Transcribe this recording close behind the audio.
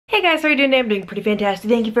Hey guys, how are you doing today? I'm doing pretty fantastic.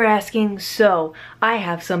 Thank you for asking. So, I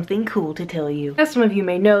have something cool to tell you. As some of you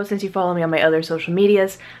may know, since you follow me on my other social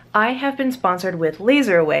medias, I have been sponsored with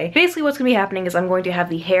LaserAway. Basically what's going to be happening is I'm going to have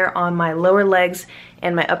the hair on my lower legs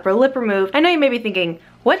and my upper lip removed. I know you may be thinking,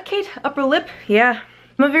 what, Kate? Upper lip? Yeah.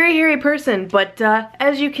 I'm a very hairy person, but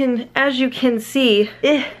as you can see,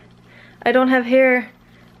 I don't have hair in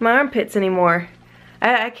my armpits anymore.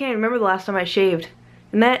 I can't remember the last time I shaved.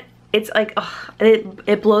 And it's like,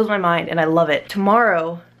 it blows my mind and I love it.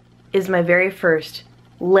 Tomorrow is my very first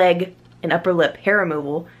leg and upper lip hair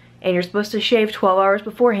removal, and you're supposed to shave 12 hours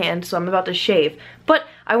beforehand, so I'm about to shave. But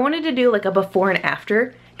I wanted to do like a before and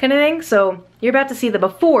after kind of thing, so you're about to see the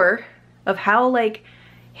before of how like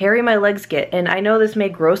hairy my legs get, and I know this may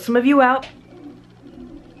gross some of you out.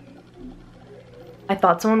 I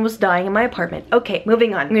thought someone was dying in my apartment. Okay,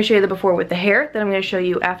 moving on. I'm gonna show you the before with the hair, then I'm gonna show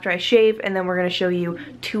you after I shave, and then we're gonna show you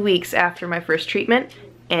 2 weeks after my first treatment,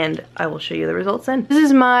 and I will show you the results then. This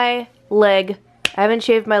is my leg. I haven't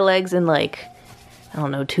shaved my legs in like, I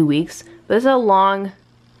don't know, 2 weeks, but this is how long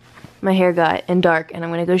my hair got and dark, and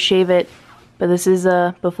I'm gonna go shave it, but this is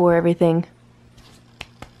before everything.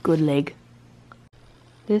 Good leg.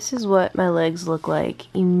 This is what my legs look like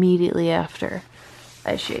immediately after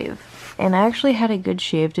I shave. And I actually had a good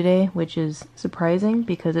shave today, which is surprising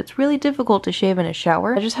because it's really difficult to shave in a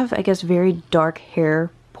shower. I just have, I guess, very dark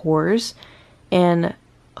hair pores, and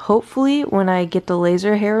hopefully when I get the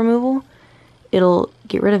laser hair removal, it'll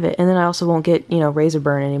get rid of it, and then I also won't get, you know, razor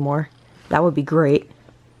burn anymore. That would be great.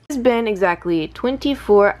 It's been exactly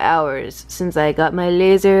 24 hours since I got my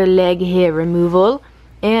laser leg hair removal,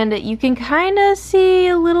 and you can kind of see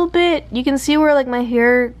a little bit, you can see where like my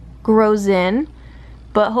hair grows in.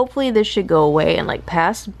 But hopefully this should go away and like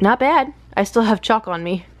pass. Not bad. I still have chalk on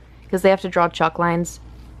me because they have to draw chalk lines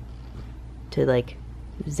to like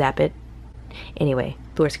zap it. Anyway,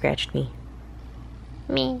 Thor scratched me.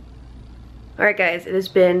 Me. Alright guys, it has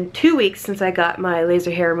been 2 weeks since I got my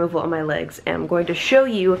laser hair removal on my legs, and I'm going to show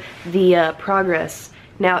you the progress.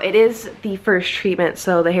 Now it is the first treatment,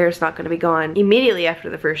 so the hair is not going to be gone immediately after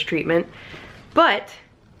the first treatment, but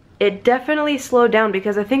it definitely slowed down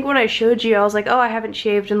because I think when I showed you, I was like, oh, I haven't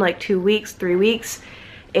shaved in like 2 weeks, 3 weeks,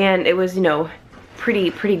 and it was, you know,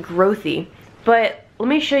 pretty growthy. But let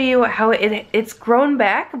me show you how it's grown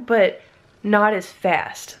back, but not as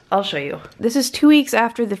fast. I'll show you. This is 2 weeks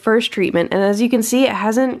after the first treatment, and as you can see, it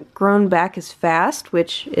hasn't grown back as fast,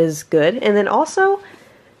 which is good. And then also,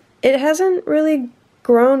 it hasn't really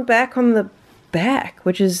grown back on the back,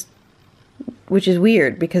 which is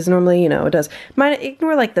weird because normally, you know, it does.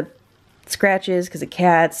 Ignore like the scratches because of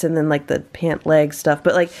cats and then like the pant leg stuff,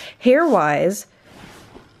 but like hair wise,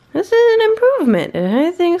 this is an improvement, and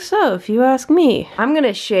I think so if you ask me. I'm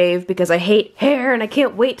gonna shave because I hate hair and I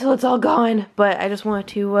can't wait till it's all gone, but I just wanted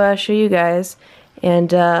to show you guys and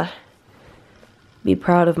be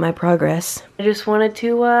proud of my progress. I just wanted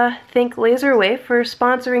to thank LaserAway for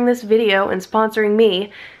sponsoring this video and sponsoring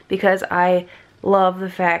me because I love the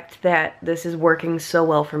fact that this is working so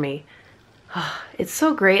well for me. It's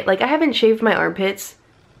so great. Like, I haven't shaved my armpits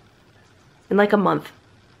in like a month.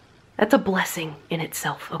 That's a blessing in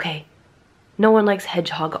itself, okay? No one likes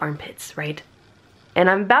hedgehog armpits, right? And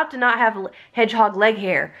I'm about to not have hedgehog leg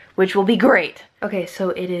hair, which will be great. Okay, so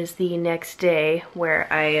it is the next day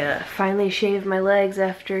where I finally shaved my legs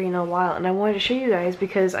after, you know, a while. And I wanted to show you guys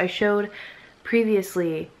because I showed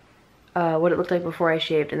previously what it looked like before I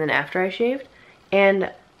shaved and then after I shaved.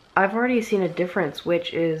 And I've already seen a difference,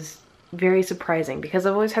 which is very surprising because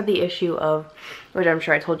I've always had the issue of, which I'm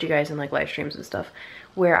sure I told you guys in like live streams and stuff,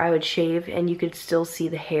 where I would shave and you could still see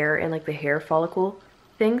the hair and like the hair follicle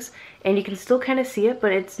things, and you can still kind of see it,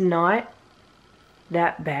 but it's not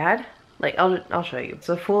that bad. Like, I'll show you.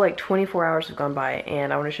 So a full like 24 hours have gone by,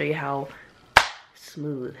 and I want to show you how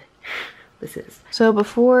smooth this is. So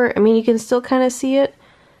before, I mean, you can still kind of see it,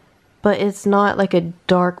 but it's not like a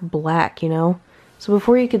dark black, you know? So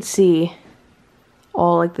before you could see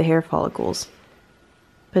all like the hair follicles,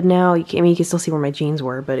 but now you can, I mean, you can still see where my jeans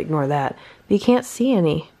were, but ignore that. But you can't see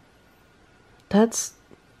any. That's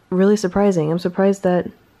really surprising. I'm surprised that,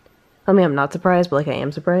 I mean, I'm not surprised, but like I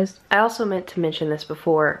am surprised. I also meant to mention this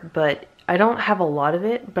before, but I don't have a lot of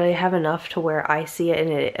it, but I have enough to where I see it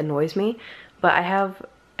and it annoys me. But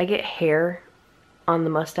I get hair on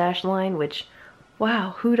the mustache line, which,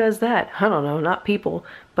 wow, who does that? I don't know, not people.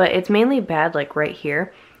 But it's mainly bad like right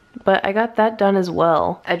here. But I got that done as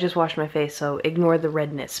well. I just washed my face, so ignore the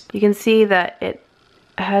redness. You can see that it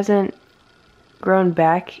hasn't grown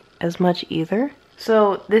back as much either.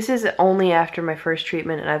 So this is only after my first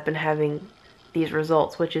treatment, and I've been having these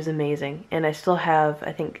results, which is amazing. And I still have,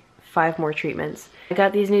 I think, 5 more treatments. I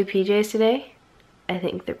got these new PJs today. I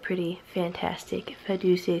think they're pretty fantastic, if I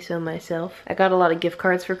do say so myself. I got a lot of gift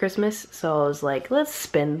cards for Christmas, so I was like, let's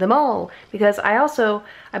spend them all. Because I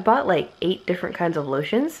bought like 8 different kinds of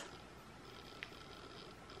lotions.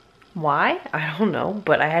 Why? I don't know,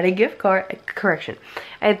 but I had a gift card, correction,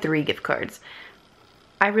 I had 3 gift cards.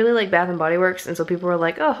 I really like Bath & Body Works, and so people were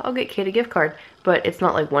like, oh, I'll get Kate a gift card. But it's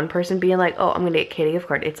not like one person being like, oh, I'm gonna get Kate a gift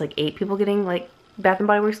card. It's like 8 people getting like Bath &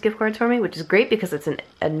 Body Works gift cards for me, which is great because it's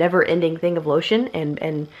a never-ending thing of lotion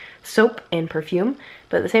and soap and perfume.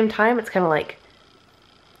 But at the same time, it's kind of like,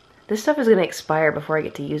 this stuff is gonna expire before I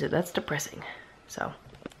get to use it. That's depressing. So,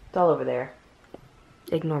 it's all over there.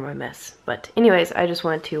 Ignore my mess. But anyways, I just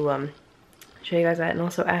wanted to show you guys that and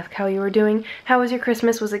also ask how you were doing. How was your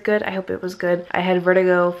Christmas? Was it good? I hope it was good. I had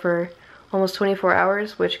vertigo for almost 24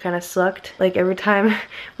 hours, which kind of sucked. Like every time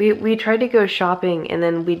we tried to go shopping, and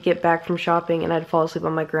then we'd get back from shopping and I'd fall asleep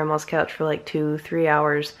on my grandma's couch for like 2-3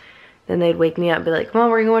 hours. Then they'd wake me up and be like, come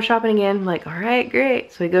on, we're going shopping again. I'm like, all right,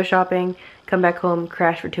 great. So we go shopping, come back home,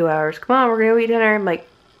 crash for 2 hours. Come on, we're gonna eat dinner. I'm like,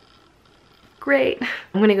 great.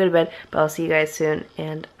 I'm gonna go to bed, but I'll see you guys soon.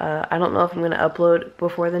 And I don't know if I'm gonna upload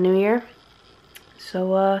before the new year.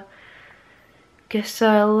 So guess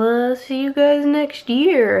I'll see you guys next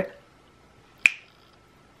year.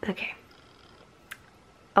 Okay.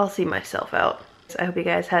 I'll see myself out. So I hope you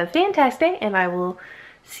guys have a fantastic day, and I will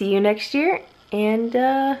see you next year. And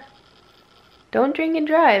don't drink and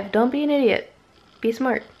drive. Don't be an idiot. Be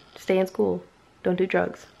smart. Stay in school. Don't do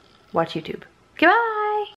drugs. Watch YouTube. Goodbye!